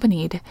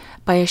accompanied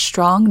by a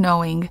strong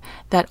knowing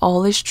that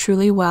all is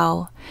truly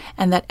well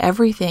and that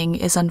everything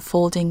is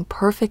unfolding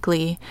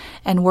perfectly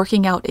and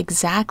working out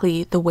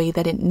exactly the way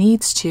that it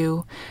needs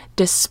to,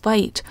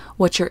 despite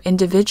what your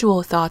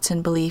individual thoughts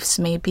and beliefs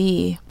may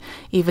be,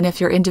 even if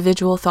your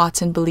individual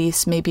thoughts and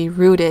beliefs may be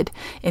rooted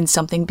in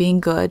something being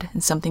good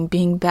and something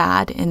being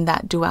bad in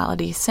that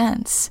duality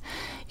sense.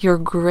 Your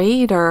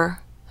greater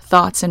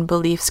thoughts and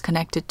beliefs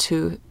connected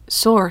to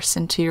Source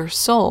and to your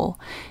soul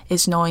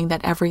is knowing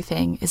that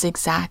everything is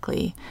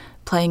exactly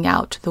playing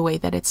out the way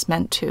that it's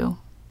meant to.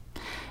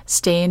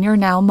 Stay in your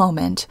now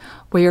moment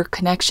where your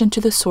connection to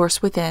the source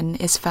within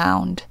is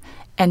found,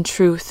 and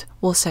truth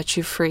will set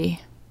you free.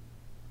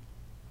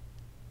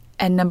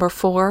 And number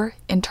 4,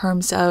 in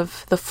terms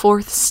of the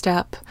 4th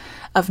step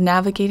of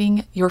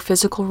navigating your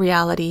physical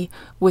reality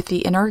with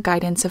the inner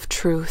guidance of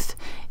truth,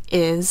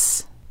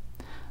 is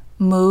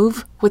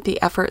move with the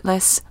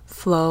effortless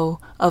flow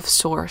of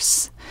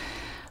Source.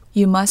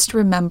 You must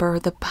remember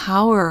the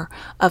power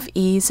of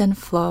ease and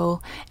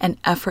flow and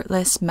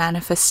effortless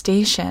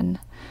manifestation.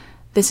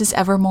 This is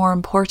ever more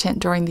important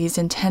during these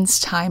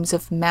intense times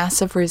of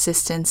massive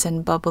resistance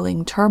and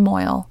bubbling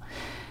turmoil.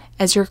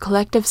 As your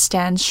collective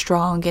stands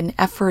strong in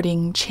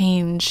efforting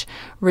change,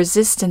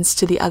 resistance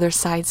to the other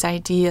side's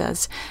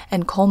ideas,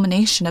 and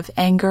culmination of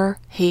anger,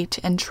 hate,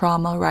 and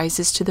trauma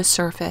rises to the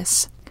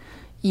surface.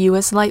 You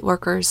as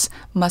lightworkers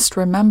must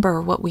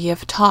remember what we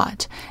have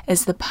taught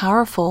as the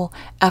powerful,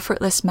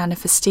 effortless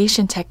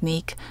manifestation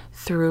technique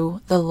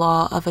through the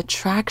law of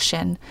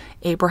attraction.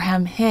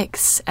 Abraham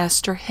Hicks,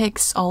 Esther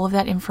Hicks, all of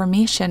that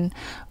information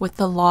with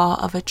the law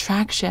of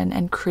attraction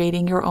and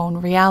creating your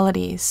own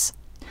realities.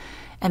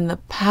 And the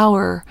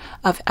power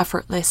of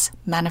effortless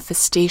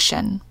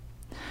manifestation.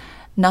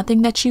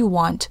 Nothing that you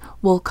want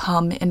will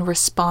come in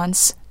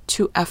response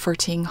to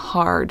efforting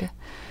hard.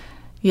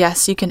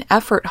 Yes, you can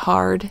effort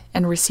hard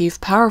and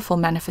receive powerful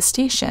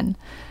manifestation,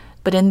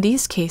 but in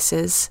these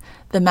cases,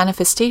 the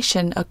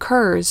manifestation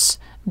occurs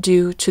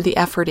due to the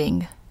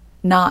efforting,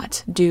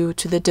 not due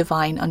to the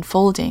divine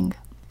unfolding.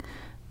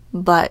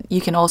 But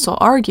you can also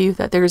argue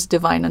that there's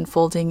divine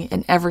unfolding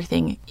in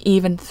everything,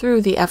 even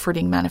through the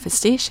efforting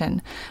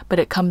manifestation, but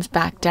it comes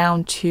back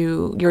down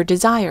to your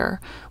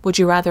desire. Would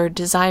you rather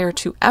desire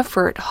to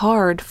effort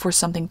hard for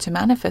something to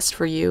manifest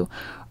for you,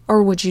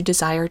 or would you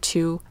desire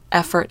to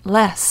effort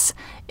less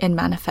in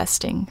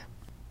manifesting?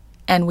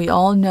 And we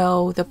all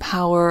know the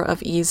power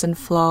of ease and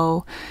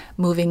flow,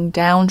 moving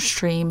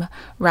downstream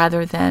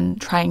rather than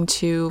trying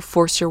to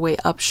force your way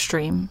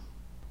upstream.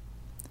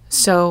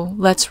 So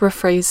let's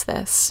rephrase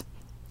this.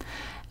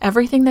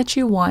 Everything that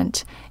you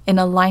want in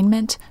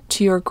alignment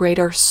to your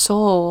greater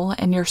soul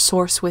and your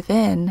source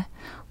within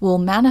will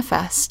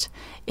manifest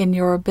in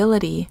your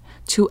ability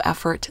to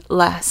effort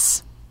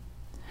less.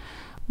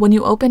 When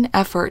you open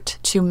effort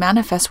to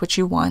manifest what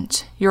you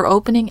want, you're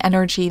opening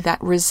energy that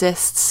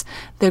resists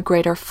the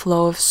greater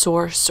flow of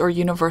source or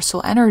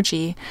universal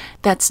energy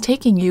that's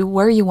taking you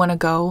where you want to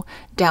go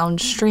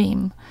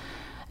downstream.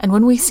 And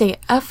when we say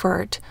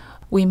effort,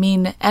 we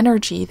mean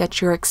energy that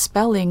you're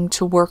expelling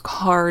to work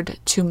hard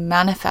to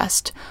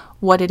manifest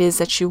what it is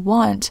that you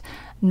want,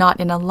 not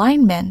in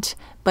alignment,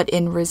 but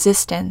in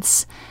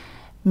resistance.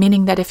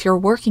 Meaning that if you're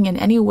working in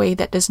any way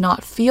that does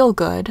not feel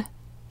good,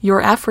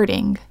 you're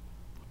efforting.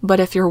 But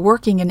if you're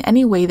working in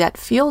any way that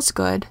feels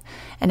good,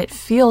 and it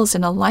feels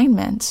in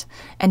alignment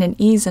and in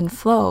ease and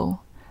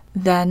flow,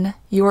 then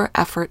you are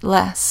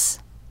effortless.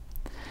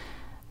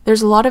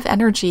 There's a lot of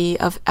energy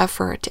of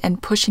effort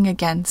and pushing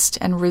against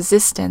and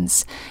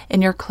resistance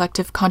in your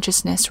collective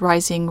consciousness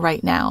rising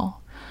right now.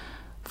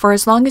 For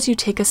as long as you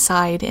take a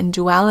side in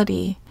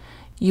duality,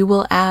 you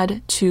will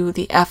add to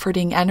the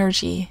efforting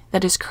energy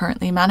that is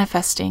currently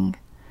manifesting.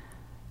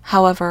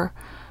 However,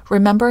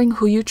 remembering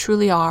who you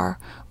truly are,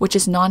 which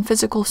is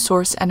non-physical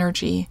source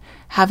energy,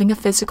 having a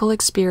physical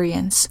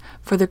experience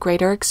for the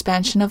greater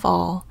expansion of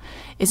all,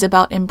 is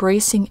about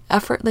embracing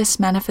effortless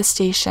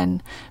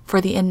manifestation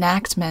for the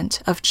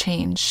enactment of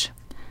change.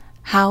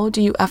 How do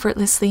you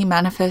effortlessly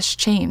manifest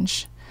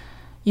change?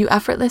 You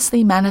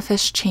effortlessly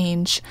manifest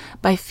change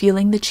by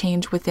feeling the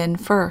change within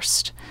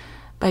first,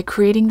 by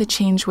creating the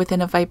change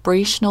within a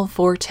vibrational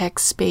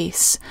vortex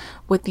space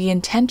with the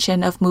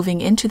intention of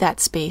moving into that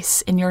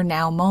space in your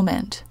now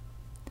moment.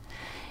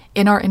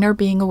 In our Inner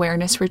Being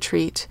Awareness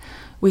Retreat,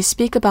 we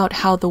speak about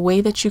how the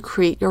way that you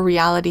create your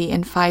reality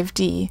in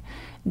 5D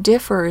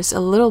differs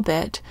a little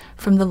bit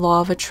from the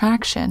law of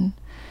attraction.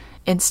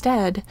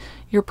 Instead,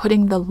 you're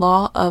putting the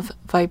law of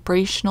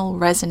vibrational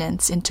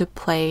resonance into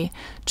play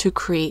to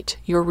create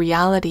your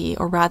reality,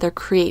 or rather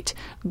create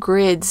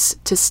grids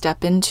to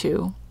step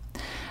into.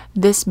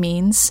 This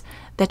means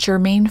that your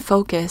main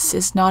focus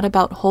is not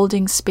about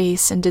holding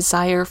space and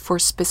desire for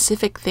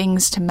specific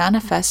things to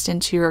manifest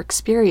into your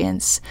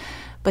experience,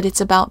 but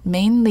it's about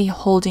mainly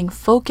holding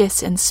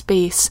focus and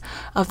space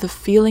of the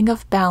feeling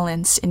of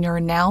balance in your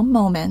now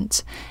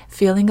moment,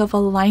 feeling of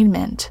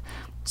alignment,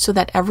 so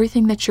that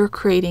everything that you're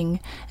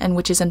creating and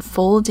which is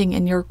unfolding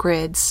in your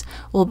grids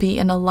will be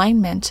in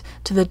alignment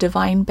to the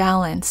divine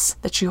balance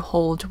that you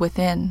hold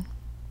within.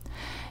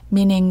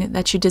 Meaning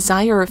that you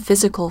desire a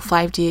physical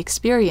 5D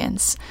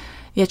experience,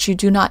 yet you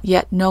do not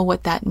yet know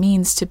what that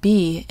means to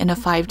be in a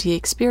 5D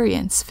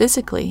experience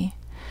physically.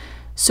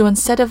 So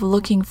instead of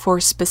looking for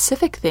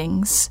specific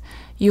things,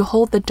 you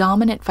hold the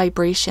dominant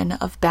vibration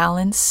of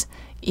balance,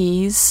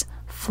 ease,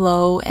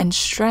 flow, and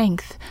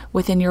strength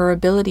within your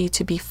ability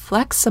to be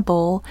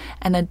flexible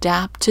and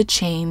adapt to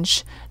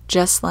change,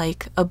 just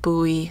like a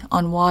buoy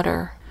on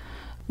water.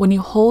 When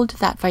you hold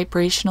that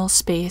vibrational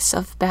space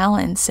of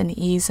balance and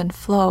ease and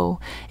flow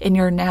in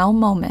your now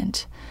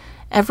moment,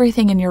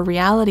 everything in your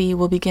reality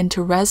will begin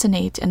to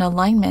resonate in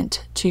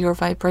alignment to your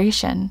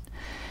vibration.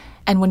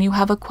 And when you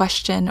have a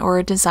question or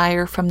a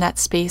desire from that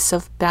space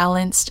of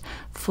balanced,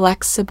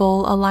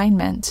 flexible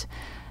alignment,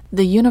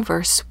 the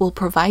universe will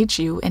provide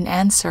you an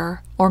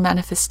answer or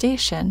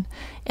manifestation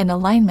in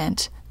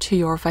alignment to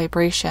your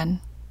vibration.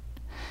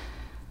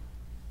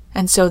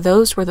 And so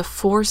those were the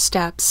 4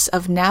 steps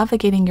of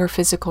navigating your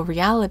physical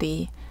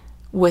reality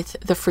with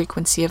the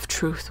frequency of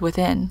truth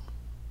within.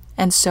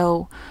 And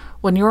so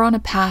when you're on a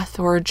path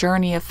or a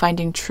journey of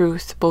finding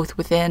truth both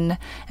within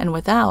and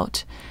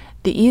without,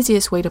 the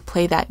easiest way to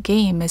play that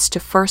game is to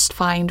first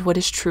find what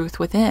is truth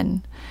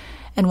within.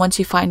 And once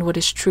you find what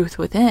is truth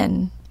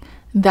within,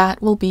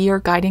 that will be your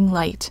guiding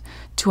light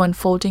to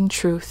unfolding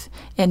truth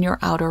in your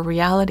outer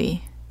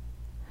reality.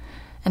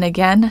 And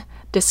again,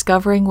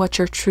 discovering what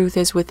your truth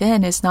is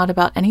within is not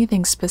about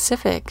anything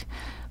specific,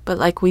 but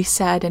like we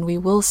said, and we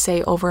will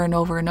say over and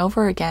over and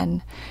over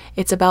again,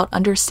 it's about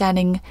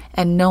understanding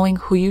and knowing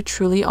who you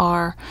truly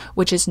are,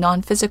 which is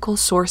non-physical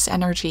source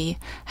energy,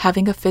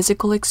 having a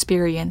physical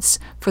experience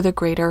for the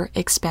greater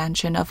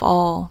expansion of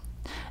all.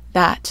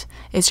 That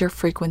is your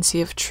frequency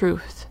of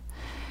truth.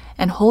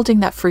 And holding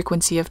that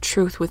frequency of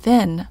truth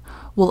within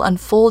will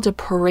unfold a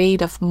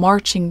parade of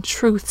marching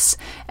truths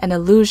and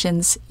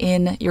illusions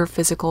in your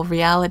physical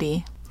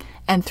reality.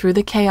 And through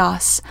the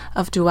chaos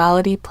of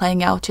duality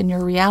playing out in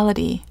your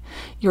reality,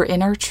 your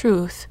inner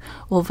truth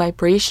will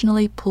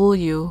vibrationally pull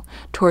you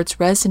towards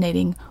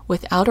resonating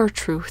with outer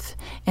truth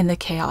in the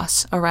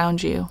chaos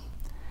around you.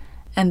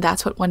 And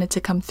that's what wanted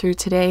to come through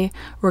today.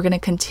 We're going to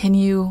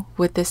continue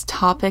with this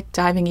topic,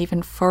 diving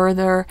even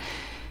further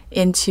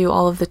into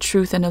all of the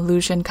truth and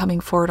illusion coming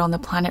forward on the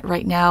planet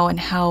right now, and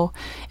how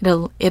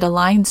it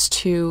aligns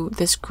to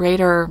this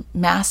greater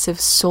massive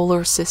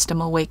solar system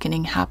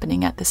awakening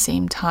happening at the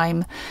same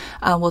time.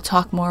 We'll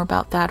talk more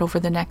about that over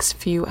the next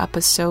few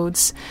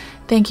episodes.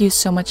 Thank you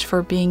so much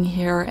for being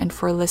here and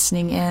for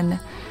listening in.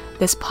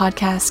 This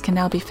podcast can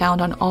now be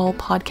found on all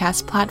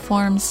podcast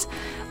platforms.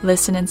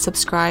 Listen and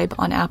subscribe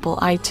on Apple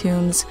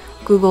iTunes,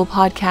 Google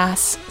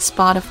Podcasts,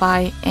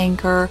 Spotify,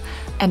 Anchor,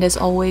 and as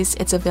always,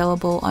 it's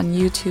available on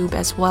YouTube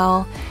as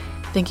well.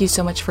 Thank you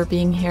so much for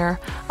being here.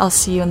 I'll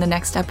see you in the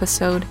next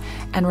episode,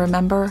 and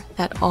remember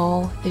that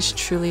all is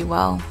truly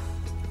well.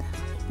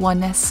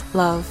 Oneness,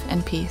 love,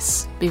 and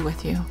peace be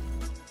with you.